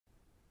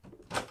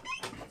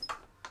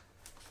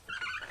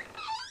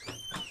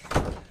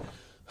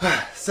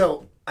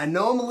So, I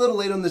know I'm a little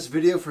late on this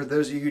video for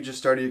those of you who just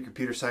started your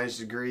computer science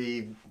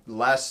degree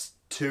last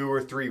 2 or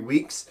 3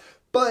 weeks,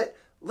 but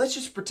let's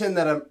just pretend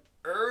that I'm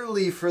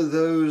early for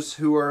those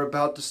who are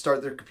about to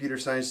start their computer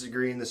science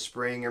degree in the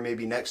spring or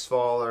maybe next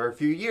fall or a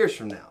few years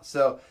from now.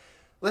 So,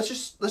 let's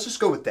just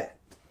go with that.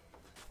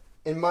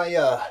 And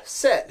my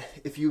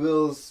set, if you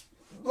will, is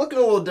looking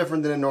a little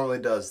different than it normally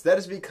does. That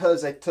is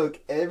because I took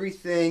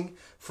everything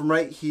from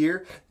right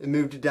here and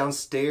moved it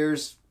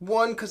downstairs.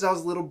 One, because I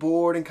was a little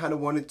bored and kind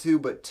of wanted to,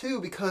 but two,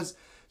 because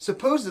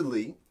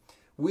supposedly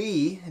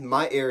we, in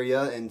my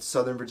area in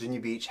Southern Virginia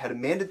Beach, had a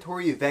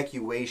mandatory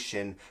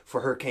evacuation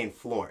for Hurricane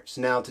Florence.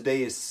 Now,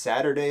 today is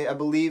Saturday, I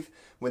believe,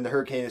 when the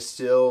hurricane is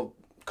still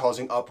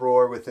causing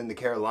uproar within the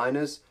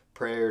Carolinas.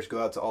 Prayers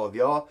go out to all of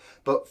y'all.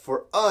 But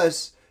for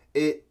us,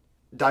 it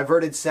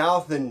diverted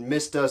south and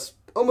missed us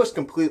almost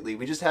completely.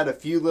 We just had a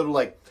few little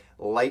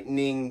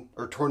lightning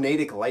or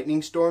tornadic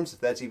lightning storms, if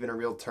that's even a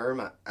real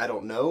term. I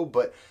don't know,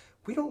 but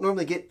we don't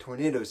normally get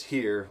tornadoes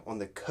here on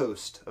the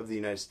coast of the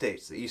United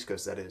States, the East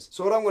Coast that is.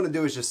 So what I'm going to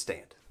do is just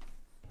stand.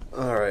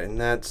 All right,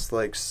 and that's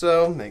like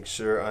so. Make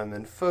sure I'm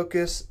in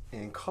focus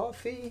and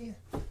coffee.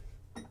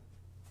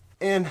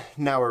 And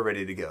now we're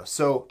ready to go.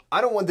 So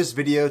I don't want this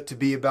video to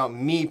be about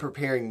me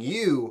preparing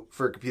you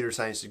for a computer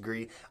science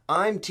degree.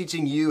 I'm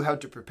teaching you how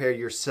to prepare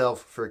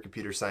yourself for a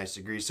computer science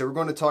degree. So we're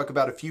going to talk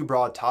about a few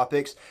broad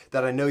topics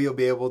that I know you'll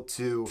be able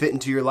to fit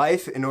into your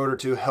life in order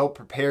to help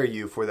prepare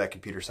you for that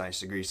computer science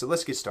degree. So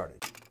let's get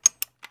started.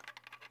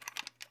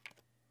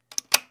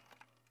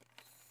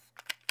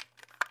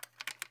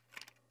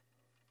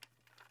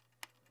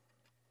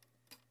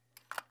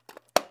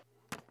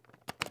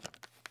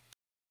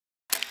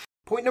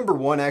 Point number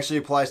one actually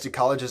applies to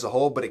college as a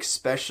whole, but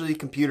especially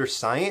computer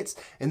science,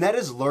 and that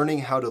is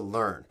learning how to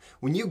learn.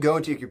 When you go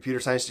into a computer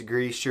science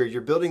degree, sure,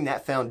 you're building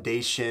that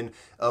foundation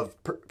of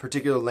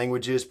particular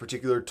languages,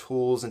 particular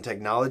tools and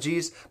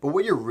technologies, but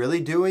what you're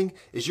really doing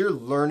is you're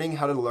learning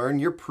how to learn.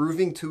 You're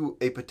proving to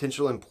a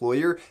potential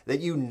employer that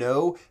you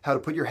know how to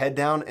put your head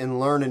down and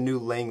learn a new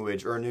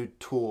language or a new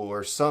tool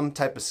or some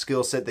type of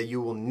skill set that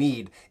you will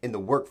need in the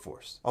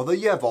workforce. Although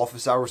you have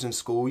office hours in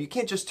school, you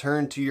can't just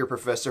turn to your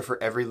professor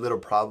for every little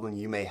problem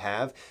you may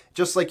have,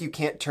 just like you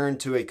can't turn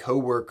to a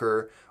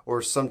coworker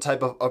or some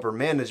type of upper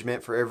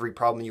management for every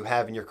problem you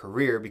have in your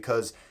career,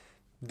 because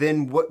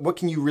then what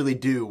can you really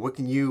do? What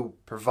can you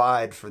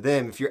provide for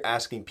them if you're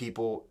asking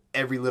people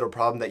every little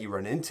problem that you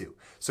run into?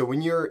 So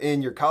when you're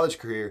in your college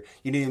career,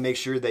 you need to make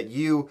sure that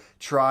you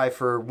try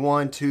for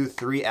 1, 2,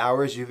 3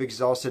 hours. You've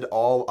exhausted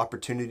all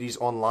opportunities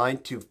online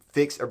to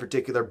fix a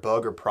particular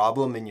bug or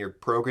problem in your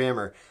program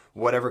or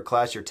whatever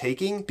class you're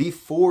taking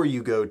before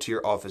you go to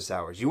your office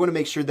hours. You want to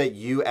make sure that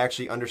you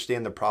actually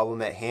understand the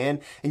problem at hand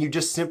and you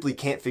just simply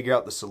can't figure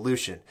out the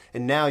solution.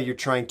 And now you're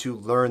trying to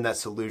learn that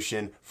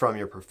solution from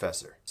your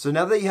professor. So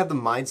now that you have the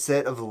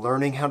mindset of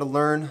learning how to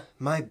learn,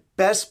 my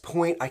best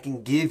point I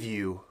can give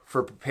you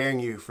for preparing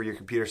you for your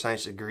computer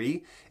science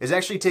degree is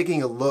actually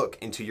taking a look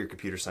into your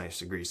computer science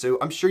degree. So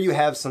I'm sure you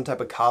have some type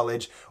of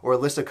college or a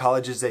list of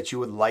colleges that you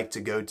would like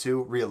to go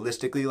to,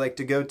 realistically like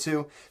to go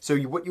to. So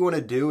what you want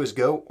to do is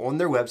go on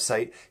their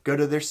website, go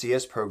to their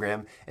CS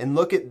program, and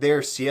look at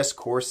their CS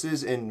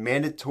courses and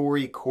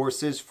mandatory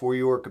courses for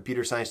your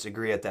computer science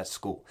degree at that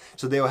school.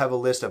 So they'll have a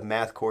list of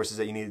math courses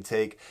that you need to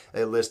take,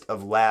 a list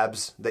of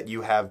labs that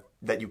you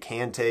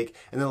can take,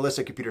 and then a list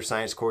of computer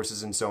science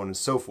courses and so on and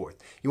so forth.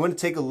 You want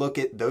to take a look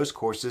at those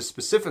courses,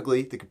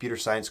 specifically the computer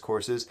science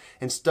courses,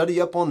 and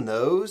study up on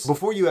those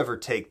before you ever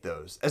take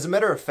those. As a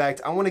matter of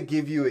fact, I want to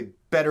give you a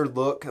better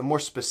look, a more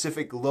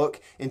specific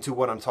look into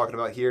what I'm talking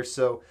about here.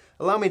 So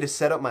allow me to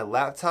set up my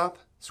laptop,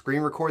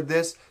 screen record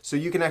this, so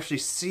you can actually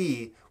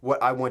see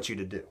what I want you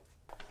to do.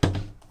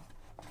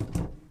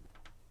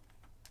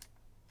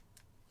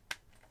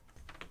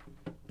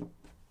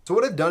 So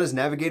what I've done is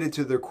navigated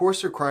to the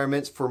course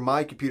requirements for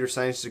my computer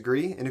science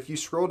degree, and if you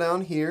scroll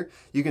down here,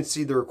 you can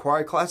see the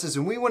required classes,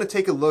 and we want to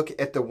take a look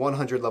at the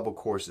 100 level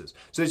courses.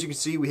 So as you can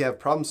see, we have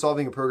Problem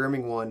Solving and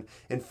Programming 1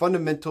 and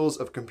Fundamentals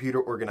of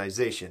Computer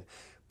Organization.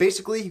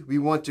 Basically, we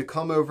want to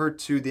come over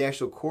to the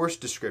actual course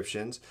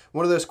descriptions.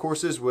 One of those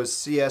courses was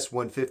CS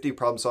 150,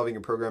 Problem Solving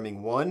and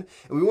Programming 1,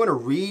 and we want to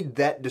read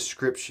that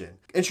description.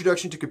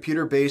 Introduction to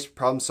Computer-Based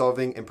Problem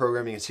Solving and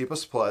Programming in C++.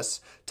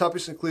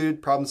 Topics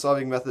include problem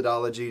solving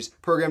methodologies,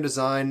 program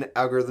design,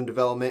 algorithm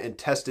development, and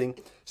testing.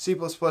 C++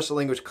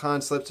 language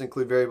concepts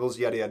include variables,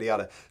 yada, yada,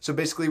 yada. So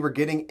basically, we're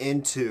getting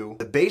into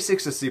the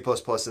basics of C++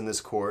 in this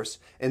course,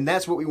 and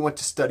that's what we want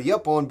to study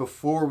up on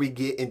before we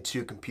get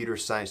into computer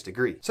science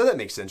degree. So that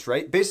makes sense,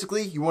 right?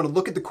 Basically, you want to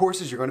look at the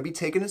courses you're going to be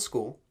taking in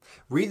school,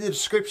 read the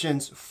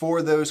descriptions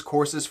for those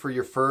courses for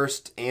your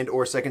first and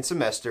or second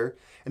semester,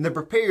 and then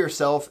prepare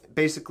yourself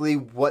basically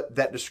what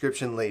that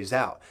description lays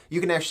out. You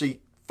can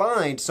actually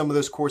find some of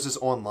those courses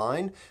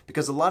online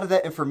because a lot of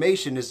that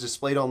information is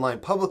displayed online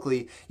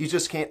publicly. You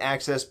just can't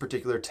access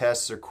particular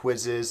tests or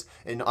quizzes,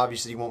 and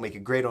obviously you won't make a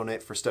grade on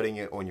it for studying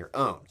it on your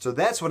own. So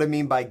that's what I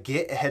mean by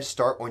get a head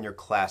start on your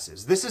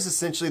classes. This is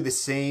essentially the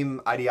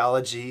same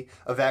ideology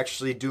of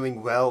actually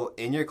doing well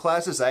in your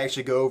classes. I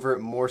actually go over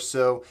it more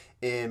so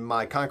in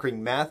my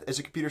Conquering Math as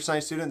a computer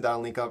science student that I'll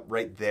link up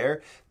right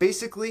there.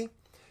 Basically,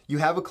 you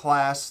have a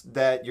class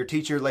that your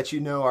teacher lets you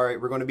know, all right,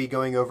 we're going to be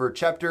going over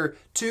chapter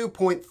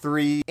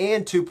 2.3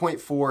 and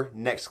 2.4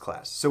 next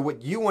class. So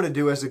what you want to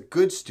do as a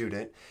good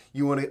student,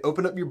 you want to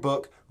open up your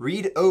book,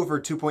 read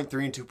over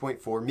 2.3 and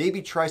 2.4,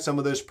 maybe try some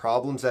of those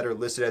problems that are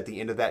listed at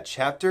the end of that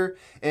chapter,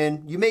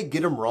 and you may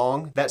get them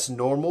wrong. That's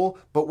normal,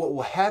 but what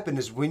will happen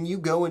is when you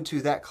go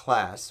into that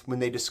class, when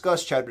they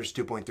discuss chapters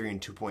 2.3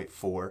 and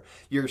 2.4,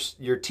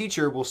 your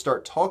teacher will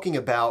start talking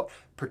about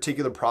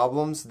particular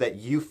problems that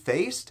you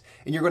faced,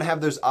 and you're going to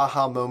have those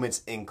aha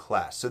moments in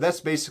class. So that's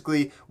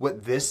basically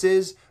what this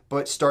is,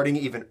 but starting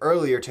even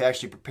earlier to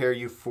actually prepare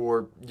you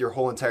for your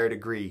whole entire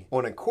degree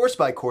on a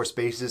course-by-course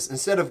basis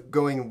instead of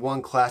going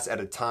one class at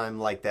a time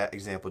like that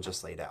example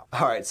just laid out.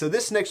 All right, so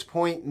this next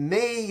point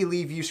may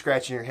leave you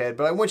scratching your head,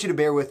 but I want you to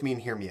bear with me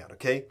and hear me out,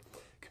 okay?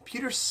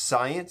 Computer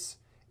science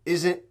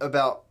isn't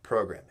about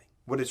programming.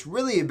 What it's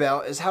really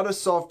about is how to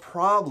solve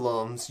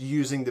problems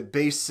using the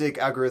basic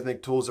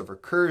algorithmic tools of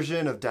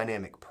recursion, of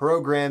dynamic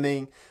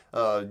programming,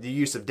 the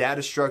use of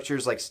data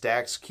structures like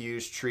stacks,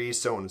 queues,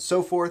 trees, so on and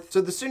so forth.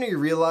 So the sooner you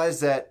realize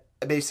that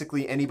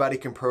basically anybody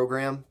can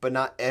program, but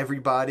not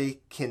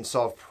everybody can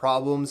solve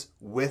problems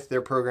with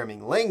their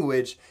programming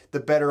language, the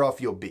better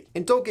off you'll be.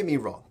 And don't get me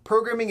wrong,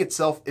 programming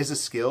itself is a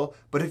skill,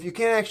 but if you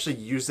can't actually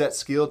use that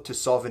skill to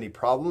solve any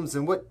problems,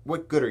 then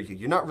what good are you?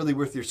 You're not really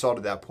worth your salt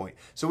at that point.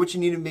 So what you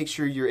need to make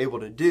sure you're able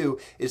to do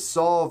is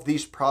solve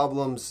these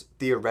problems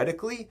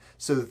theoretically,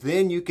 so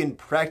then you can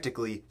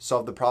practically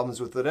solve the problems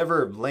with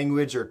whatever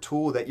language or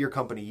tool that your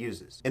company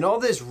uses. And all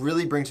this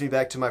really brings me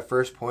back to my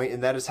first point,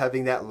 and that is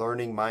having that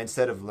learning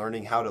mindset of learning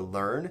how to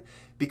learn,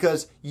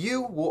 because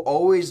you will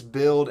always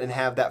build and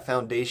have that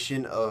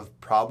foundation of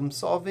problem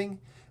solving.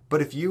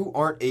 But if you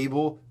aren't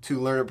able to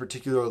learn a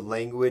particular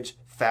language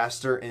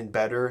faster and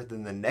better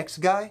than the next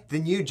guy,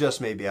 then you just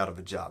may be out of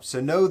a job.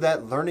 So know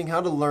that learning how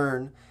to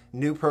learn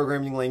new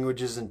programming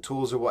languages and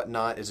tools or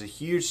whatnot is a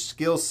huge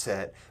skill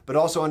set, but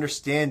also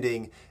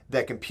understanding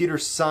that computer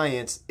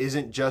science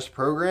isn't just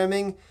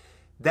programming.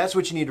 That's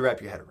what you need to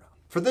wrap your head around.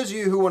 For those of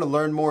you who want to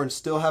learn more and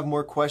still have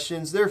more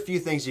questions, there are a few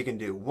things you can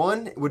do.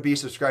 One would be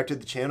subscribe to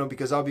the channel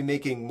because I'll be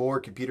making more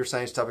computer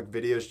science topic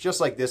videos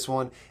just like this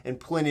one and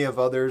plenty of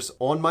others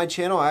on my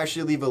channel. I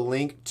actually leave a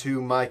link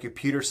to my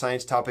computer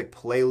science topic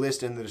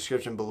playlist in the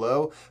description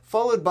below,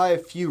 followed by a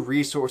few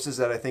resources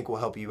that I think will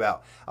help you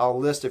out. I'll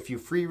list a few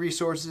free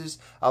resources.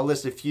 I'll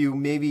list a few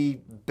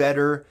maybe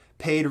better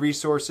paid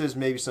resources,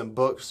 maybe some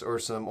books or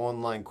some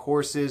online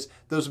courses.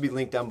 Those will be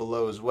linked down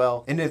below as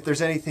well. And if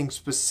there's anything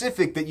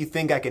specific that you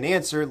think I can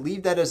answer,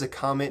 leave that as a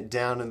comment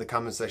down in the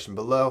comment section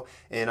below.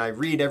 And I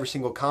read every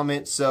single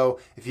comment. So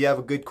if you have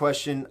a good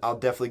question, I'll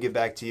definitely get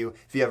back to you.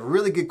 If you have a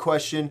really good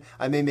question,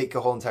 I may make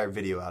a whole entire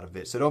video out of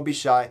it. So don't be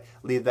shy,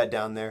 leave that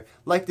down there.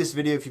 Like this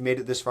video if you made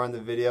it this far in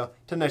the video.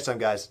 Till next time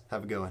guys,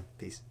 have a good one.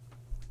 Peace.